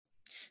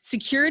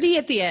Security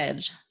at the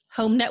Edge,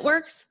 Home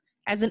Networks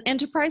as an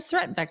Enterprise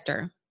Threat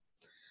Vector.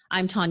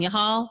 I'm Tanya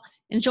Hall,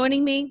 and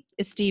joining me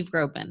is Steve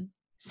Grobman,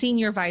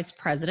 Senior Vice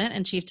President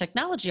and Chief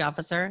Technology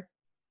Officer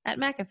at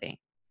McAfee.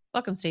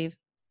 Welcome, Steve.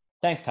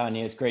 Thanks,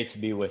 Tanya. It's great to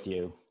be with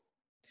you.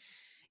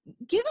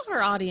 Give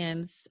our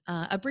audience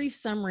a brief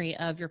summary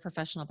of your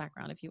professional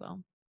background, if you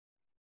will.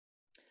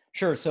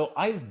 Sure. So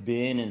I've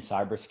been in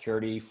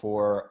cybersecurity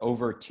for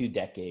over 2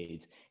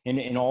 decades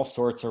in all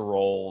sorts of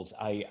roles.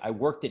 I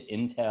worked at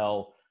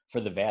Intel for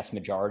the vast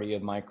majority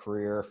of my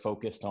career,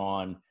 focused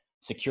on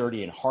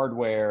security and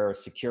hardware,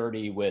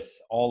 security with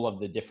all of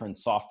the different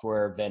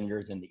software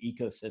vendors in the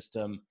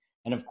ecosystem,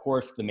 and of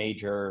course, the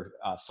major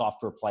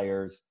software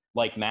players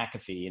like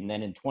McAfee. And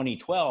then in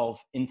 2012,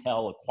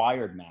 Intel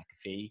acquired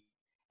McAfee,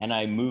 and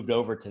I moved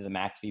over to the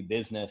McAfee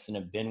business and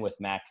have been with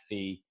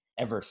McAfee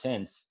ever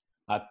since.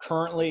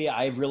 Currently,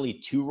 I have really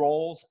 2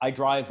 roles. I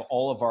drive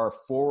all of our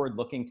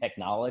forward-looking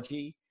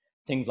technology,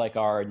 things like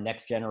our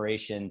next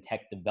generation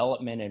tech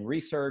development and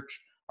research,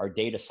 our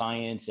data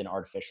science and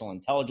artificial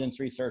intelligence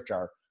research,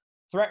 our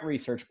threat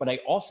research, but I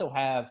also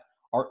have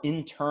our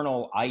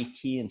internal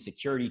IT and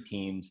security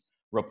teams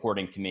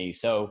reporting to me.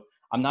 So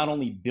I'm not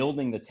only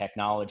building the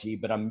technology,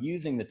 but I'm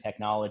using the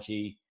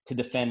technology to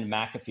defend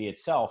McAfee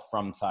itself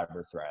from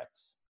cyber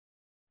threats.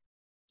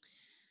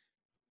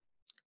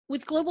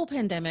 With global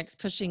pandemics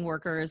pushing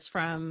workers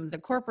from the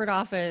corporate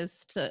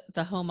office to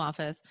the home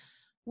office,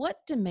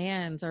 what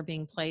demands are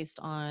being placed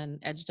on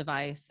edge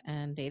device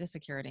and data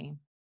security?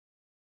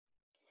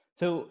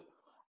 So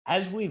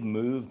as we've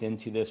moved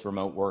into this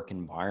remote work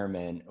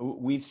environment,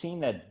 we've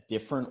seen that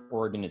different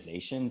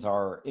organizations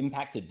are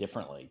impacted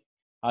differently.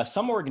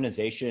 Some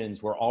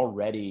organizations were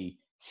already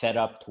set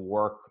up to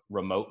work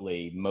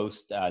remotely.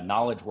 Most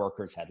knowledge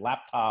workers had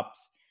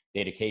laptops.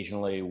 They'd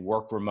occasionally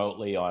work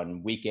remotely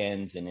on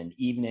weekends and in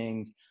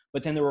evenings.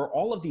 But then there were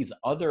all of these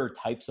other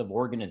types of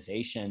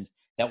organizations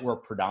that were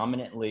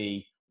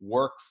predominantly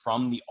work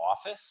from the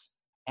office.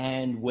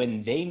 And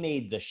when they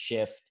made the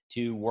shift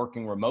to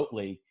working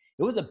remotely,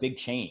 it was a big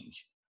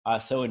change.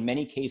 So in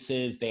many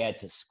cases, they had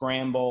to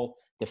scramble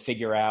to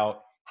figure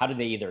out how do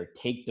they either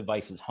take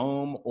devices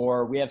home,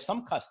 or we have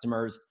some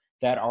customers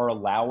that are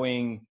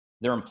allowing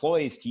their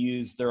employees to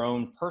use their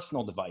own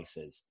personal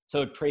devices.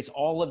 So it creates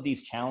all of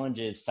these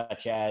challenges,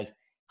 such as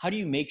how do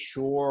you make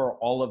sure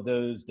all of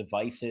those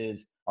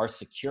devices are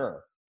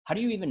secure? How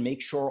do you even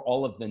make sure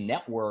all of the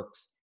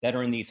networks that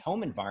are in these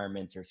home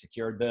environments are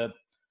secure?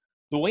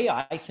 The way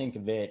I think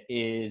of it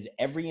is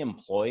every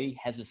employee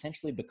has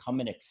essentially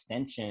become an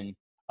extension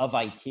of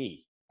IT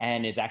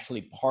and is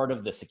actually part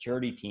of the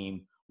security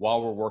team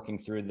while we're working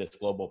through this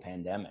global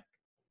pandemic.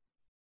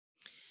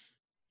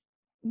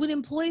 When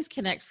employees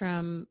connect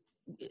from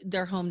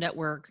their home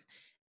network,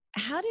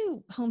 how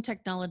do home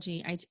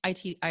technology,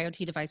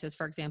 IoT devices,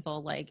 for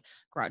example, like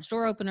garage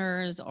door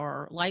openers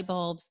or light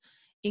bulbs,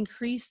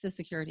 increase the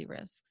security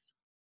risks?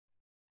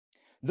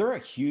 They're a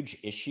huge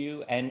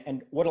issue.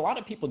 And what a lot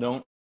of people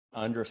don't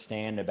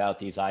understand about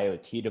these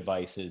IoT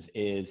devices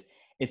is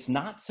it's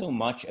not so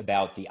much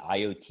about the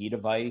IoT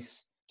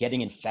device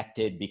getting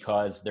infected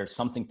because there's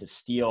something to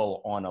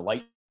steal on a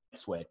light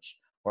switch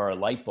or a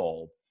light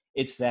bulb.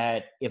 It's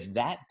that if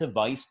that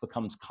device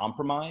becomes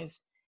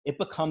compromised, it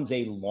becomes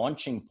a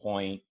launching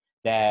point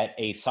that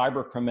a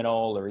cyber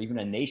criminal or even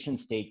a nation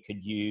state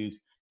could use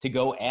to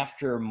go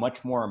after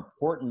much more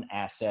important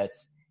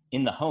assets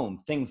in the home,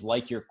 things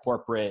like your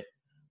corporate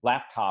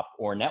laptop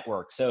or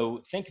network.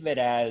 So think of it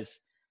as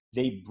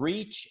they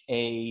breach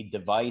a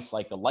device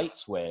like a light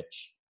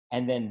switch,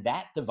 and then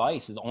that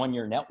device is on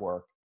your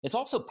network. It's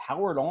also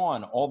powered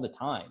on all the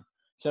time.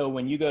 So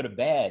when you go to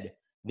bed,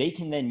 they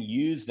can then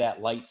use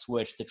that light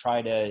switch to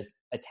try to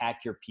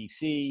attack your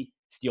PC,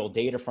 steal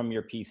data from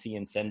your PC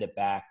and send it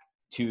back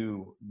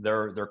to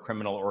their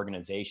criminal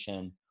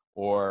organization.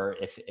 Or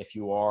if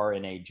you are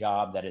in a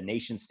job that a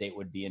nation state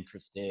would be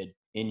interested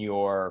in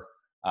your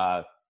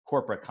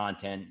corporate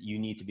content, you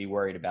need to be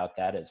worried about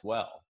that as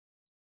well.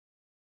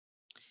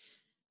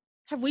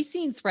 Have we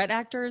seen threat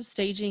actors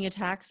staging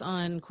attacks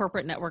on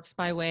corporate networks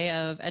by way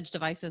of edge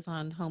devices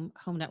on home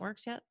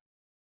networks yet?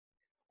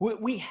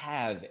 We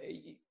have.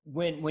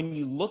 When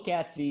you look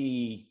at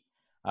the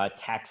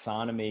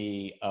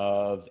taxonomy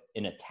of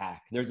an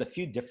attack, there's a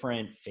few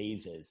different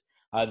phases.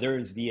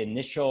 There's the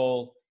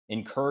initial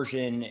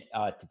incursion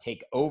to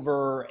take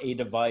over a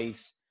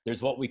device.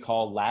 There's what we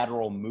call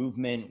lateral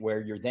movement,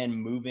 where you're then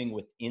moving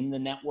within the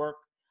network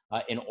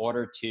in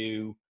order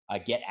to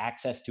get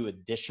access to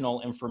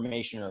additional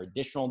information or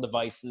additional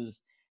devices.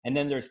 And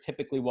then there's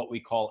typically what we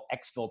call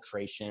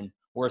exfiltration,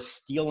 or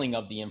stealing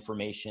of the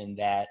information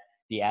that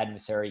the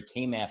adversary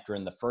came after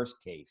in the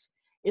first case.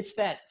 It's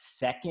that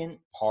second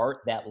part,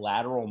 that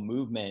lateral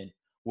movement,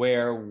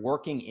 where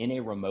working in a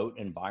remote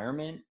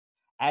environment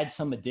adds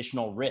some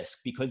additional risk,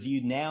 because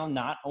you now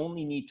not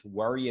only need to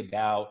worry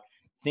about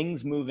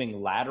things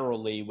moving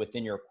laterally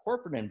within your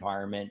corporate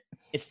environment,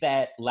 it's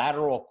that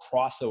lateral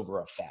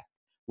crossover effect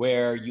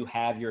where you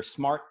have your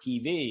smart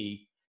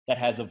TV that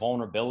has a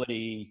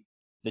vulnerability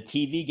the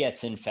TV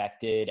gets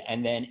infected,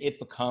 and then it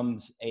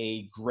becomes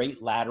a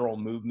great lateral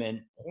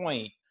movement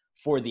point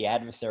for the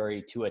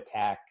adversary to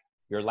attack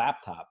your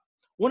laptop.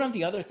 One of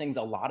the other things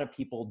a lot of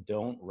people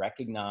don't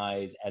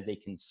recognize as a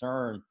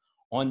concern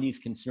on these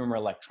consumer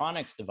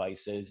electronics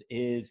devices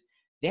is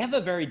they have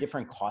a very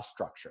different cost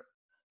structure.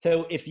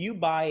 So if you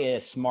buy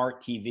a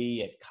smart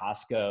TV at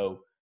Costco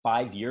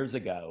 5 years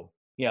ago,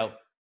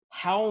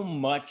 how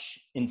much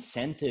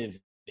incentive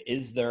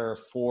is there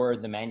for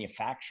the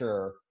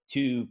manufacturer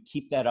to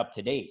keep that up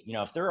to date?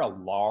 If they're a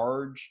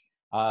large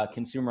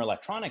consumer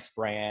electronics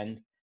brand,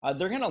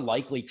 they're going to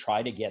likely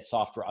try to get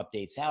software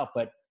updates out.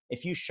 But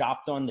if you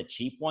shopped on the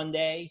cheap one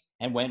day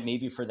and went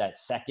maybe for that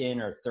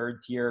second or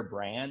third tier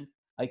brand,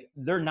 like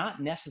they're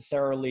not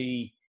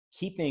necessarily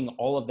keeping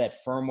all of that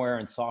firmware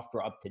and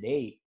software up to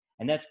date.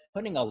 And that's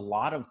putting a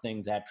lot of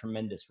things at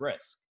tremendous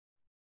risk.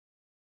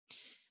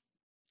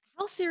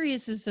 How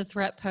serious is the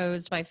threat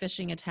posed by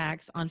phishing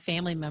attacks on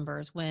family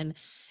members when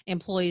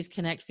employees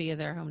connect via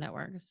their home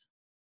networks?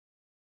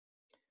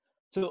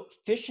 So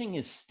phishing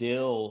is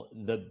still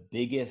the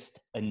biggest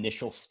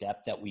initial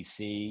step that we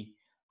see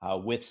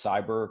with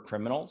cyber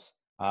criminals.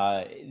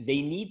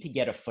 They need to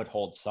get a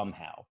foothold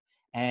somehow.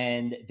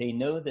 And they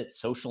know that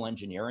social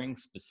engineering,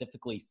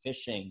 specifically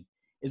phishing,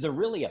 is a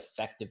really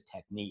effective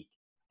technique.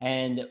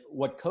 And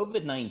what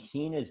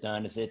COVID-19 has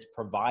done is it's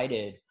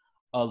provided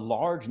a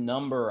large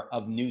number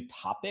of new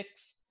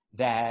topics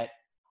that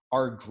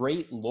are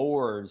great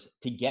lures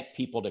to get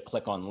people to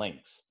click on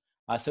links.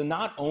 So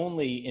not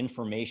only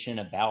information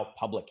about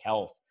public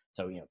health,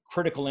 so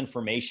critical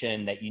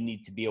information that you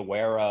need to be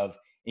aware of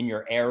in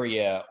your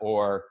area,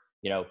 or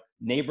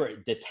neighbor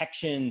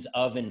detections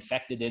of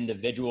infected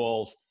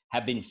individuals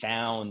have been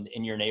found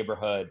in your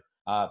neighborhood.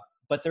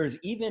 But there's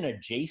even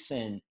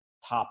adjacent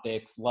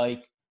topics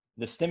like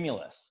the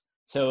stimulus.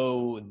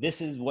 So this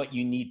is what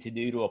you need to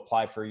do to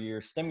apply for your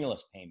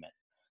stimulus payment.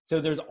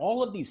 So there's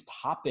all of these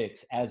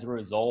topics as a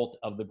result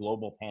of the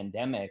global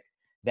pandemic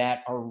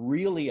that are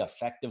really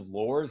effective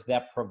lures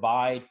that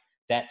provide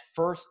that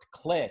first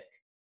click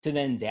to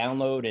then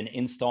download and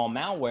install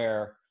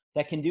malware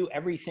that can do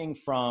everything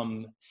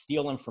from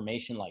steal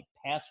information like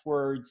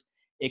passwords.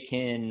 It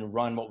can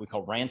run what we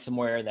call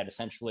ransomware that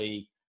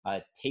essentially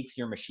takes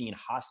your machine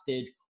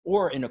hostage,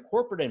 or in a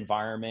corporate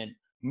environment,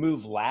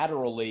 move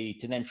laterally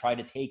to then try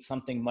to take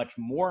something much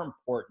more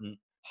important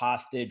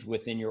hostage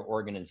within your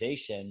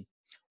organization,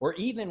 or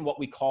even what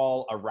we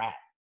call a rat.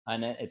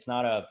 And it's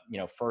not a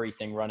furry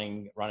thing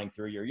running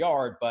through your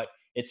yard, but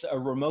it's a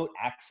remote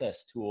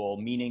access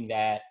tool, meaning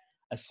that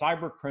a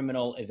cyber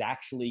criminal is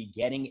actually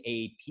getting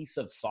a piece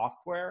of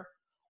software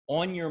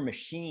on your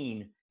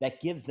machine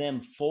that gives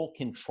them full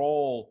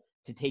control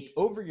to take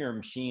over your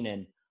machine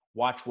and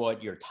watch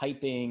what you're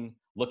typing,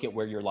 look at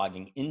where you're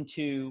logging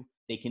into.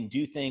 They can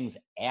do things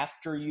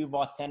after you've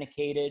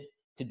authenticated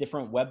to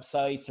different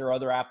websites or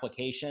other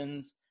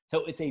applications.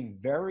 So it's a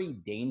very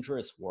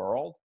dangerous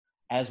world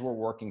as we're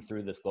working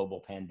through this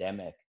global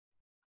pandemic.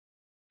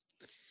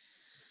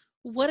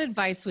 What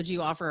advice would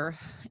you offer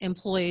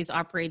employees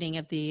operating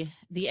at the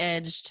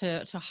edge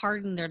to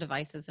harden their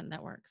devices and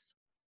networks?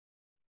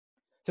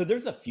 So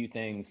there's a few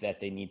things that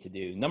they need to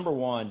do. Number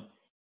one,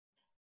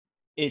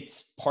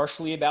 it's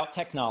partially about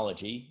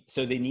technology.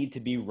 So they need to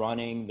be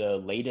running the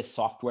latest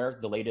software,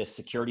 the latest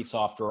security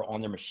software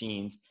on their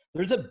machines.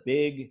 There's a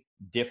big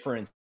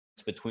difference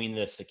between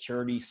the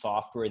security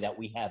software that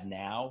we have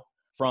now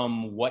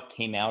from what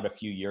came out a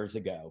few years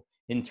ago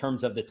in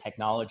terms of the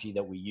technology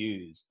that we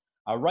use.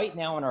 Right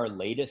now in our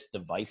latest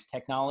device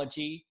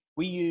technology,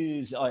 we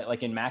use,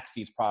 like in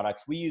McAfee's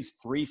products, we use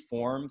 3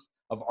 forms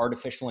of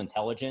artificial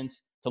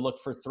intelligence to look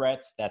for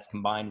threats. That's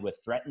combined with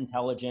threat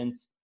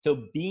intelligence.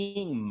 So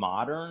being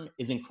modern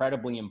is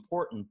incredibly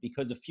important,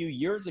 because a few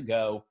years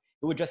ago,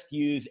 it would just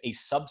use a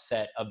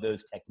subset of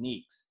those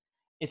techniques.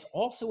 It's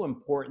also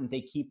important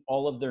they keep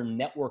all of their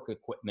network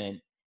equipment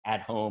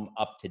at home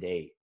up to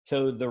date.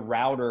 So the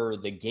router,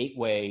 the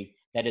gateway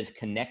that is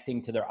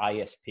connecting to their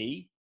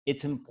ISP,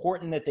 it's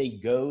important that they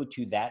go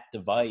to that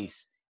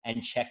device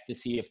and check to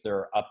see if there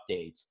are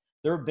updates.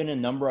 There have been a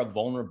number of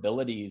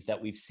vulnerabilities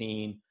that we've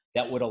seen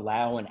that would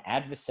allow an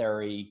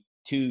adversary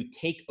to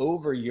take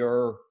over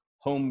your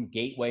home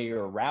gateway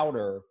or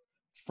router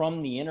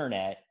from the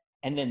internet,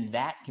 and then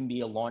that can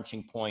be a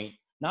launching point,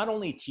 not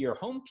only to your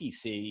home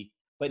PC,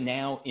 but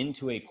now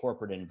into a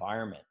corporate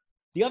environment.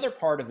 The other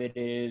part of it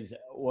is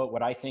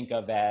what I think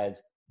of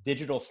as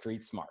digital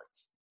street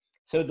smarts.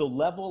 So the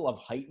level of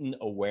heightened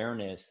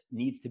awareness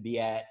needs to be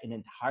at an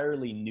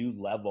entirely new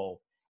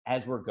level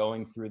as we're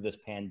going through this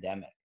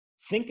pandemic.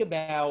 Think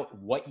about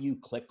what you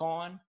click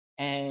on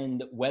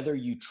and whether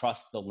you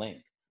trust the link.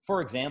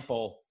 For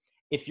example,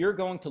 if you're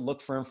going to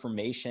look for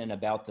information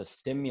about the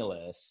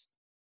stimulus,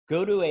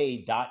 go to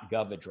a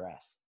 .gov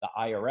address, the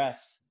IRS,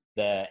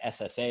 the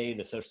SSA,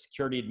 the Social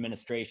Security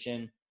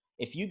Administration.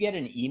 If you get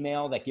an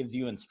email that gives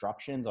you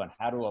instructions on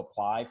how to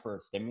apply for a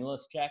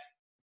stimulus check,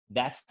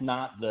 that's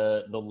not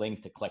the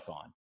link to click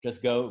on.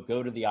 Just go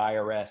to the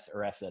IRS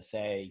or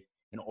SSA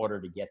in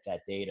order to get that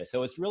data.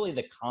 So it's really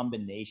the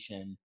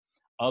combination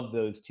of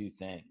those two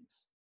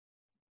things.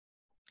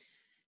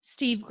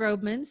 Steve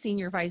Grobman,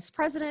 Senior Vice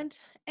President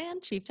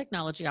and Chief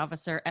Technology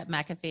Officer at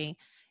McAfee.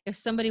 If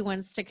somebody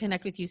wants to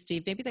connect with you,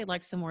 Steve, maybe they'd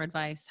like some more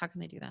advice, how can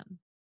they do that?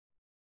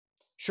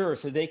 Sure.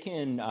 So they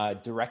can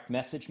direct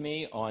message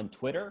me on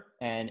Twitter,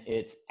 and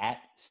it's at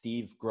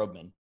Steve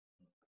Grobman.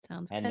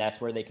 Sounds And good. that's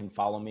where they can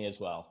follow me as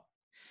well.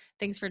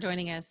 Thanks for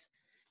joining us.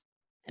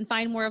 And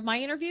find more of my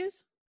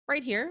interviews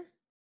right here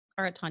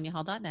or at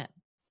tanyahall.net.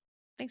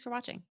 Thanks for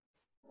watching.